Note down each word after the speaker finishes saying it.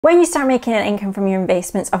When you start making an income from your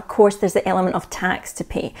investments, of course, there's the element of tax to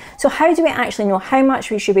pay. So how do we actually know how much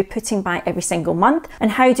we should be putting by every single month, and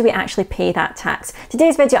how do we actually pay that tax?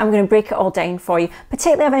 Today's video, I'm going to break it all down for you,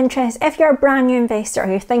 particularly of interest if you're a brand new investor or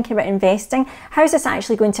you're thinking about investing. How is this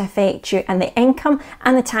actually going to affect you and the income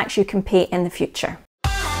and the tax you can pay in the future?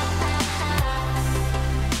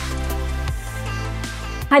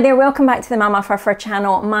 Hi there, welcome back to the Mama Furfur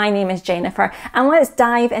channel. My name is Jennifer, and let's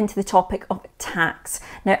dive into the topic of tax.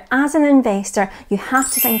 Now, as an investor, you have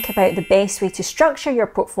to think about the best way to structure your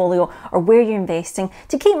portfolio or where you're investing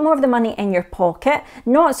to keep more of the money in your pocket,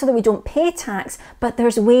 not so that we don't pay tax, but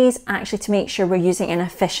there's ways actually to make sure we're using it in an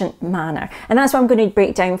efficient manner. And that's what I'm going to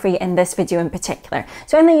break down for you in this video in particular.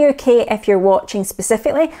 So in the UK, if you're watching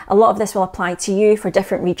specifically, a lot of this will apply to you for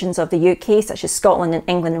different regions of the UK, such as Scotland and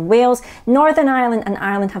England and Wales. Northern Ireland and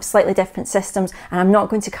Ireland have slightly different systems, and I'm not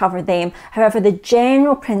going to cover them. However, the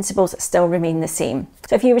general principles still remain the same.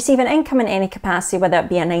 So if you receive an income in any capacity, whether it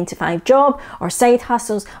be a 9-to-5 job or side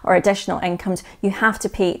hustles or additional incomes, you have to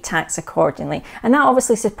pay tax accordingly. And that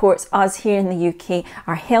obviously supports us here in the UK,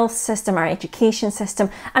 our health system, our education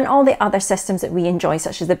system, and all the other systems that we enjoy,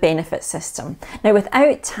 such as the benefit system. Now,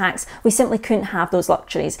 without tax, we simply couldn't have those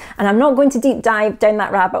luxuries. And I'm not going to deep dive down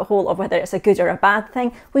that rabbit hole of whether it's a good or a bad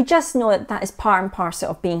thing. We just know that that is part and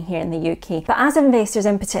parcel of being here in the UK. But as investors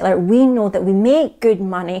in particular, we know that we make good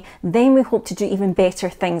money, then we hope to do even better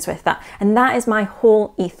things with that. And that is my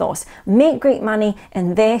whole ethos. Make great money,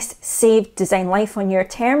 invest, save, design life on your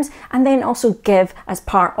terms, and then also give as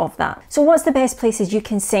part of that. So what's the best places you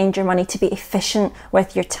can send your money to be efficient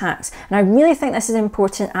with your tax? And I really think this is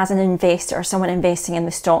important as an investor or someone investing in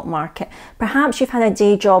the stock market. Perhaps you've had a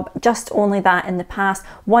day job, just only that in the past,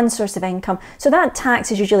 one source of income. So that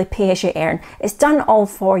tax is usually pay as you earn. It's done all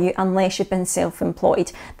for you unless you've been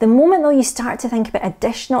self-employed. The moment though you start to think about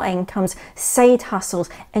additional incomes, side hustles,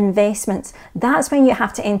 investments, that's when you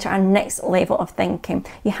have to enter a next level of thinking.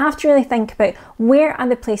 You have to really think about where are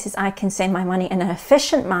the places I can send my money in an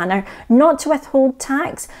efficient manner, not to withhold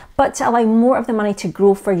tax, but to allow more of the money to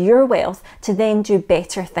grow for your wealth to then do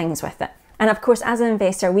better things with it. And of course, as an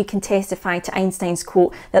investor, we can testify to Einstein's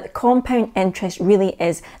quote that the compound interest really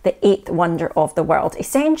is the eighth wonder of the world.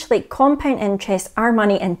 Essentially, compound interest, our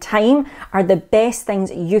money and time, are the best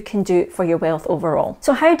things you can do for your wealth overall.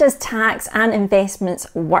 So how does tax and investments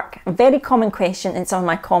work? A very common question in some of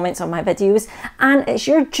my comments on my videos, and it's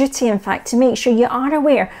your duty, in fact, to make sure you are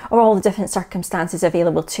aware of all the different circumstances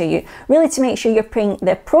available to you. Really to make sure you're paying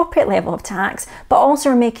the appropriate level of tax, but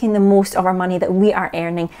also making the most of our money that we are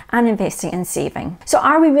earning and investing and saving. So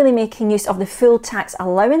are we really making use of the full tax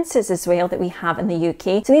allowances as well that we have in the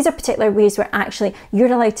UK? So these are particular ways where actually you're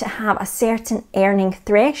allowed to have a certain earning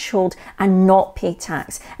threshold and not pay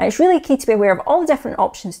tax. And it's really key to be aware of all the different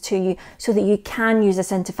options to you so that you can use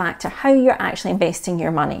this into factor how you're actually investing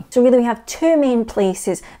your money. So really we have two main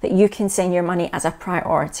places that you can send your money as a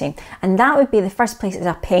priority. And that would be, the first place is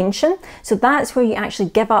a pension. So that's where you actually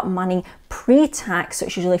give up money pre-tax, so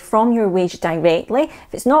it's usually from your wage directly.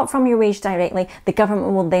 If it's not from your wage directly, the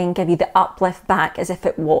government will then give you the uplift back as if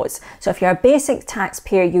it was. So if you're a basic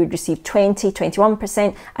taxpayer, you would receive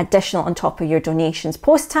 21% additional on top of your donations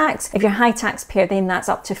post-tax. If you're a high taxpayer, then that's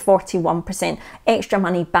up to 41% extra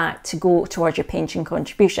money back to go towards your pension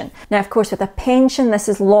contribution. Now, of course, with a pension, this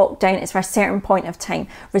is locked down. It's for a certain point of time.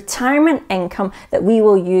 Retirement income that we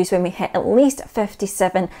will use when we hit at least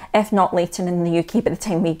 57, if not later in the UK by the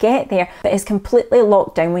time we get there, but is completely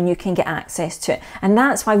locked down when you can get access to it. And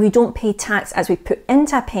that's why we don't pay tax as we put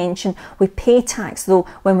into a pension. We pay tax though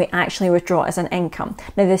when we actually withdraw as an income.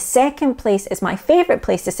 Now, the second place is my favorite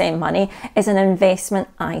place to send money, is an investment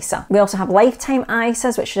ISA. We also have lifetime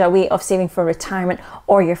ISAs, which is a way of saving for retirement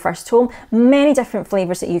or your first home. Many different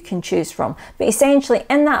flavors that you can choose from. But essentially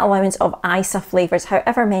in that allowance of ISA flavors,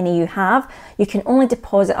 however many you have, you can only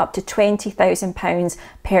deposit up to £20,000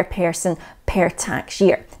 per person per tax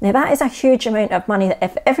year. Now that is a huge amount of money that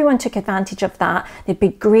if everyone took advantage of that, there'd be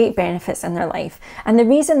great benefits in their life. And the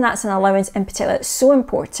reason that's an allowance in particular that's so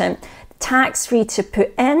important, tax-free to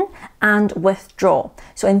put in and withdraw.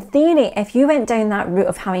 So in theory, if you went down that route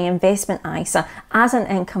of having investment ISA as an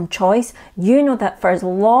income choice, you know that for as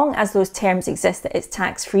long as those terms exist that it's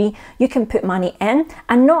tax-free, you can put money in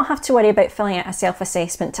and not have to worry about filling out a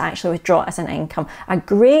self-assessment to actually withdraw as an income. A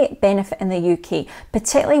great benefit in the UK,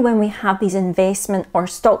 particularly when we have these investment or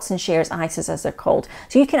stocks and shares ISAs as they're called.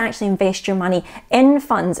 So you can actually invest your money in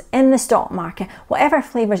funds, in the stock market, whatever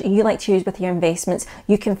flavors you like to use with your investments,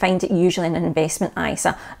 you can find it usually in an investment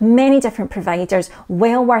ISA. Many many different providers,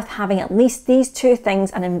 well worth having at least these two things,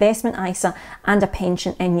 an investment ISA and a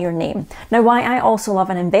pension in your name. Now, why I also love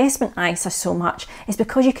an investment ISA so much is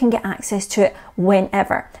because you can get access to it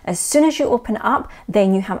whenever. As soon as you open it up,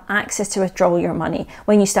 then you have access to withdraw your money.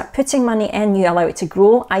 When you start putting money in, you allow it to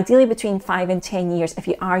grow, ideally between 5 and 10 years if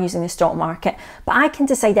you are using the stock market. But I can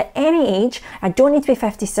decide at any age, I don't need to be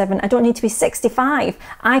 57, I don't need to be 65,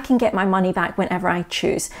 I can get my money back whenever I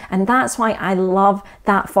choose. And that's why I love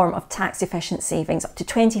that form of tax efficient savings, up to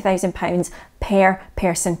 £20,000 per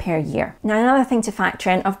person per year. Now, another thing to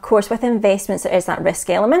factor in, of course, with investments, there is that risk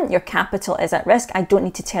element. Your capital is at risk. I don't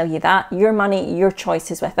need to tell you that. Your money, your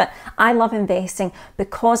choices with it. I love investing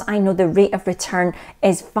because I know the rate of return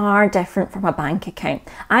is far different from a bank account.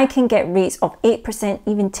 I can get rates of 8%,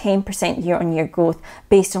 even 10% year-on-year growth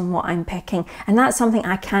based on what I'm picking. And that's something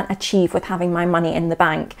I can't achieve with having my money in the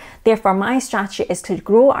bank. Therefore, my strategy is to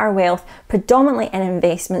grow our wealth predominantly in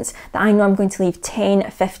investments that I know I'm going to leave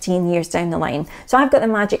 10, 15 years down the line. So I've got the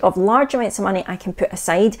magic of large amounts of money I can put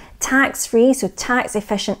aside, tax-free, so tax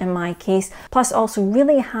efficient in my case, plus also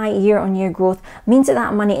really high year-on-year growth means that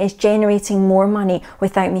that money is generating more money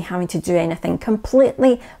without me having to do anything.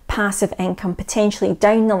 Completely passive income, potentially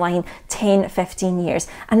down the line 10, 15 years.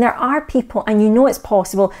 And there are people, and you know it's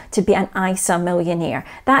possible, to be an ISA millionaire.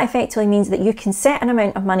 That effectively means that you can set an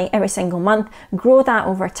amount of money every single month, grow that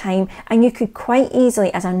over time, and you could quite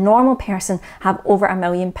easily, as a normal person, have over £1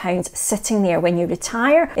 million sitting there when you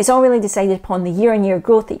retire. It's all really decided upon the year-on-year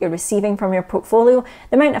growth that you're receiving from your portfolio,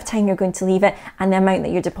 the amount of time you're going to leave it, and the amount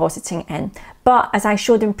that you're depositing in. But as I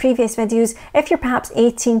showed in previous videos, if you're perhaps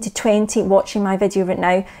 18 to 20 watching my video right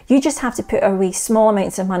now, you just have to put away small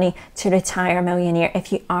amounts of money to retire a millionaire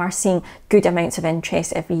if you are seeing good amounts of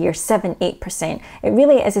interest every year, 7, 8%. It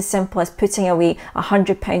really is as simple as putting away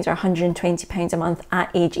 £100 or £120 a month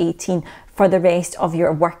at age 18 for the rest of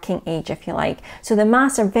your working age, if you like. So the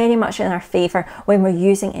maths are very much in our favour when we're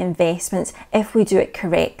using investments if we do it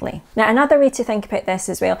correctly. Now, another way to think about this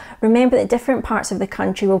as well, remember that different parts of the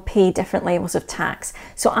country will pay different levels of tax.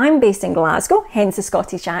 So I'm based in Glasgow, hence the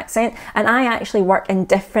Scottish accent, and I actually work in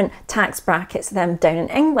different tax brackets than down in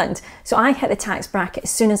England. So I hit the tax bracket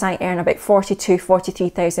as soon as I earn about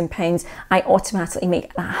 £43,000, I automatically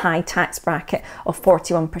make a high tax bracket of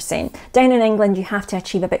 41%. Down in England, you have to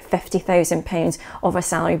achieve about £50,000 of a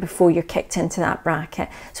salary before you're kicked into that bracket.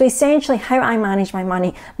 So essentially how I manage my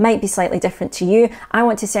money might be slightly different to you. I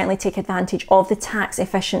want to certainly take advantage of the tax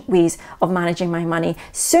efficient ways of managing my money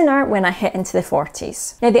sooner when I hit into the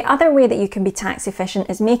 40s. Now, the other way that you can be tax efficient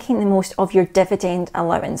is making the most of your dividend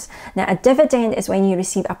allowance. Now, a dividend is when you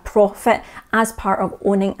receive a profit as part of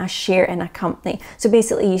owning a share in a company. So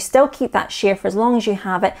basically you still keep that share for as long as you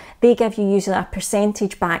have it. They give you usually a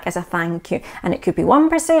percentage back as a thank you, and it could be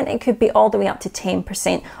 1%, it could be all the way up to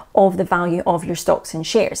 10% of the value of your stocks and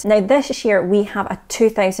shares. Now, this year we have a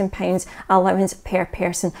 £2,000 allowance per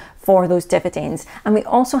person for those dividends, and we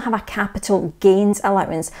also have a capital gains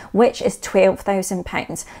allowance which is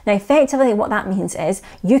 £12,000. Now, effectively what that means is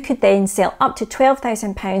you could then sell up to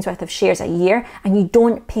 £12,000 worth of shares a year and you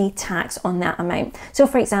don't pay tax on that amount. So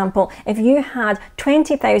for example, if you had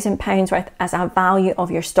 £20,000 worth as a value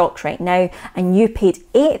of your stocks right now and you paid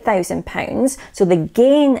 £8,000, so the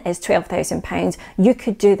gain is £12,000, you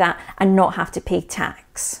could do that and not have to pay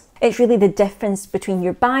tax. It's really the difference between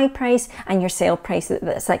your buy price and your sell price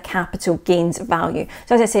that's like capital gains value.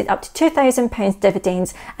 So as I said, up to £2,000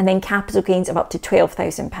 dividends and then capital gains of up to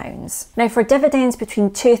 £12,000. Now, for dividends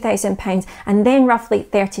between £2,000 and then roughly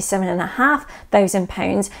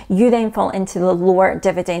 £37,500, you then fall into the lower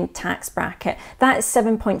dividend tax bracket. That is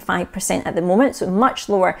 7.5% at the moment, so much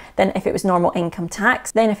lower than if it was normal income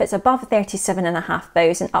tax. Then if it's above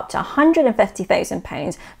 £37,500 up to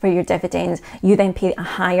 £150,000 for your dividends, you then pay a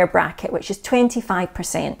higher bracket, which is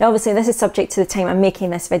 25%. Now, obviously this is subject to the time I'm making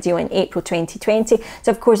this video in April 2020,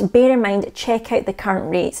 so of course bear in mind, check out the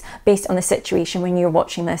current rates based on the situation when you're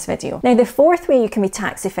watching this video. Now, the fourth way you can be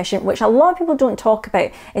tax efficient, which a lot of people don't talk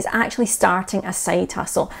about, is actually starting a side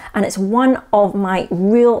hustle, and it's one of my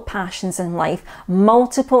real passions in life.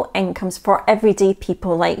 Multiple incomes for everyday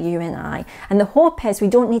people like you and I, and the hope is we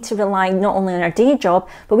don't need to rely not only on our day job,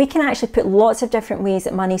 but we can actually put lots of different ways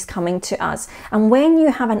that money's coming to us. And when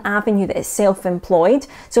you have an an avenue that is self-employed,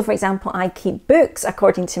 so for example, I keep books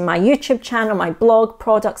according to my YouTube channel, my blog,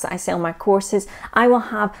 products that I sell, my courses, I will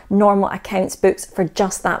have normal accounts books for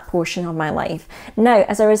just that portion of my life. Now,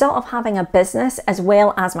 as a result of having a business as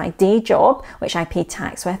well as my day job, which I pay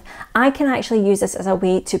tax with, I can actually use this as a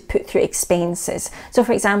way to put through expenses. So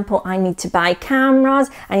for example, I need to buy cameras,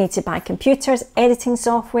 I need to buy computers, editing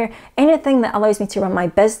software, anything that allows me to run my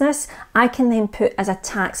business, I can then put as a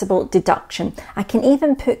taxable deduction. I can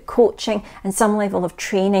even put coaching and some level of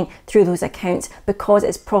training through those accounts because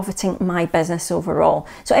it's profiting my business overall.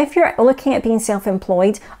 So if you're looking at being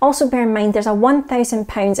self-employed, also bear in mind there's a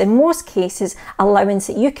 £1,000 in most cases allowance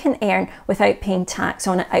that you can earn without paying tax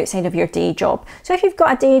on it outside of your day job. So if you've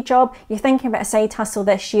got a day job, you're thinking about a side hustle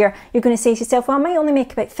this year, you're going to say to yourself, well, I might only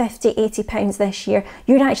make about £50, £80 this year.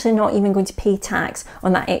 You're actually not even going to pay tax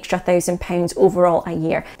on that extra £1,000 overall a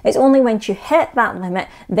year. It's only once you hit that limit,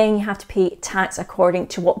 then you have to pay tax according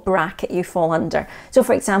to what bracket you fall under. So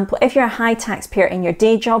for example, if you're a high taxpayer in your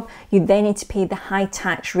day job, you then need to pay the high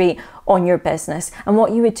tax rate on your business. And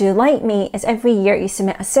what you would do, like me, is every year you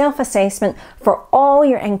submit a self-assessment for all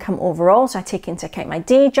your income overall. So I take into account my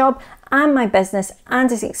day job and my business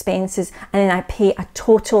and its expenses, and then I pay a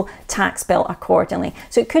total tax bill accordingly.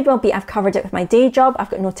 So it could well be I've covered it with my day job, I've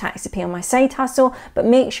got no tax to pay on my side hustle, but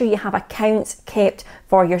make sure you have accounts kept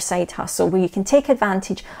for your side hustle where you can take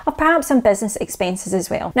advantage of perhaps some business expenses as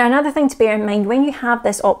well. Now, another thing to bear in mind, when you have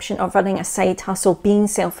this option of running a side hustle, being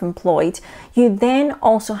self-employed, you then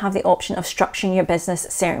also have the option of structuring your business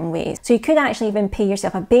certain ways. So you could actually even pay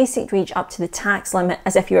yourself a basic wage up to the tax limit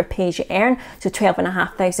as if you were pay as you earn, so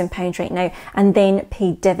 £12,500 right now, and then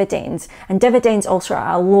pay dividends. And dividends also are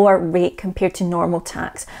at a lower rate compared to normal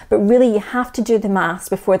tax. But really you have to do the maths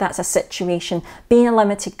before that's a situation, being a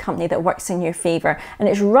limited company that works in your favour. And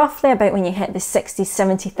it's roughly about when you hit the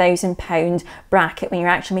 £60,000, £70,000 bracket when you're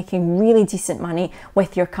actually making really decent money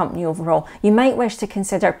with your company overall. You might wish to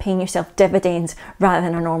consider paying yourself dividends rather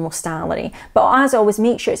than a normal salary. But as always,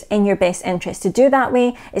 make sure it's in your best interest to do that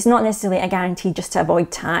way. It's not necessarily a guarantee just to avoid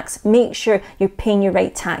tax. Make sure you're paying your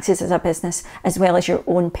right taxes as a business as well as your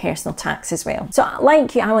own personal tax as well. So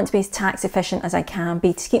like you, I want to be as tax efficient as I can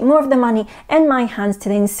be to keep more of the money in my hands to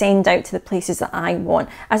then send out to the places that I want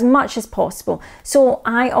as much as possible. So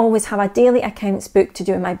I always have a daily accounts book to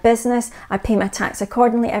do in my business. I pay my tax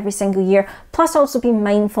accordingly every single year, plus also be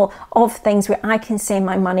mindful of things where I can send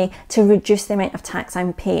my money to reduce the amount of tax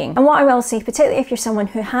I'm paying. And what I will say, particularly if you're someone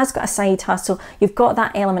who has got a side hustle, you've got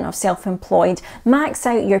that element of self-employed, max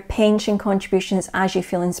out your pension contributions as you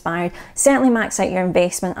feel inspired. Certainly max out your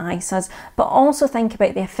investment ISAs, but also think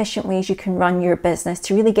about the efficient ways you can run your business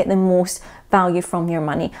to really get the most value from your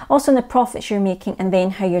money. Also in the profits you're making and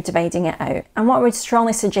then how you're dividing it out. And what I would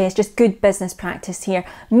strongly suggest, just good business practice here,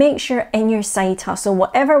 make sure in your side hustle,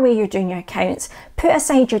 whatever way you're doing your accounts, put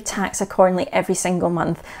aside your tax accordingly every single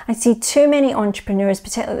month. I see too many entrepreneurs,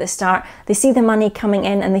 particularly at the start, they see the money coming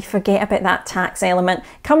in and they forget about that tax element.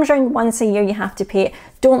 Comes around once a year, you have to pay it.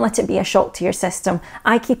 Don't let it be a shock to your system.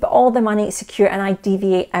 I keep all the money secure and I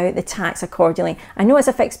deviate out the tax accordingly. I know it's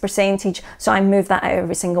a fixed percentage, so I move that out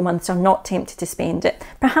every single month, so I'm not tempted to spend it.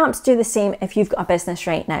 Perhaps do the same if you've got a business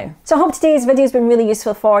right now. So I hope today's video has been really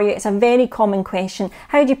useful for you. It's a very common question.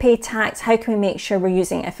 How do you pay tax? How can we make sure we're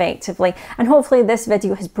using it effectively? And hopefully this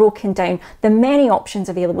video has broken down the many options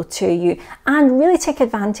available to you and really take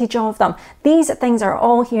advantage of them. These things are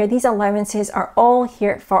all here. These allowances are all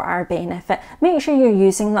here for our benefit. Make sure you're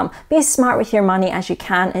using them. Be as smart with your money as you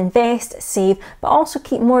can. Invest, save, but also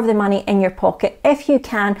keep more of the money in your pocket if you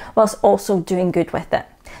can, whilst also doing good with it.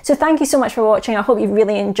 So thank you so much for watching. I hope you've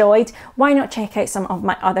really enjoyed. Why not check out some of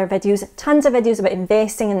my other videos? Tons of videos about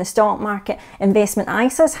investing in the stock market, investment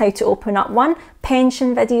ISAs, how to open up one,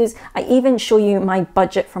 pension videos. I even show you my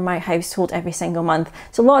budget for my household every single month.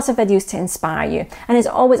 So lots of videos to inspire you. And as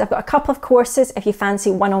always, I've got a couple of courses if you fancy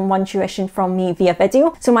one-on-one tuition from me via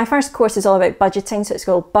video. So my first course is all about budgeting. So it's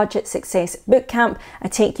called Budget Success Bootcamp. I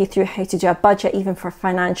take you through how to do a budget even for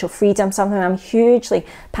financial freedom, something I'm hugely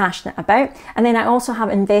passionate about. And then I also have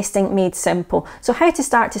Investing Made Simple. So how to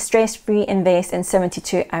start to stress-free invest in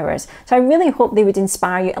 72 hours. So I really hope they would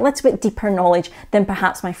inspire you a little bit deeper knowledge than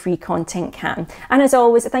perhaps my free content can. And as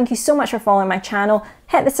always, thank you so much for following my channel.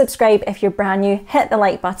 Hit the subscribe if you're brand new, hit the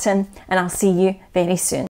like button, and I'll see you very soon.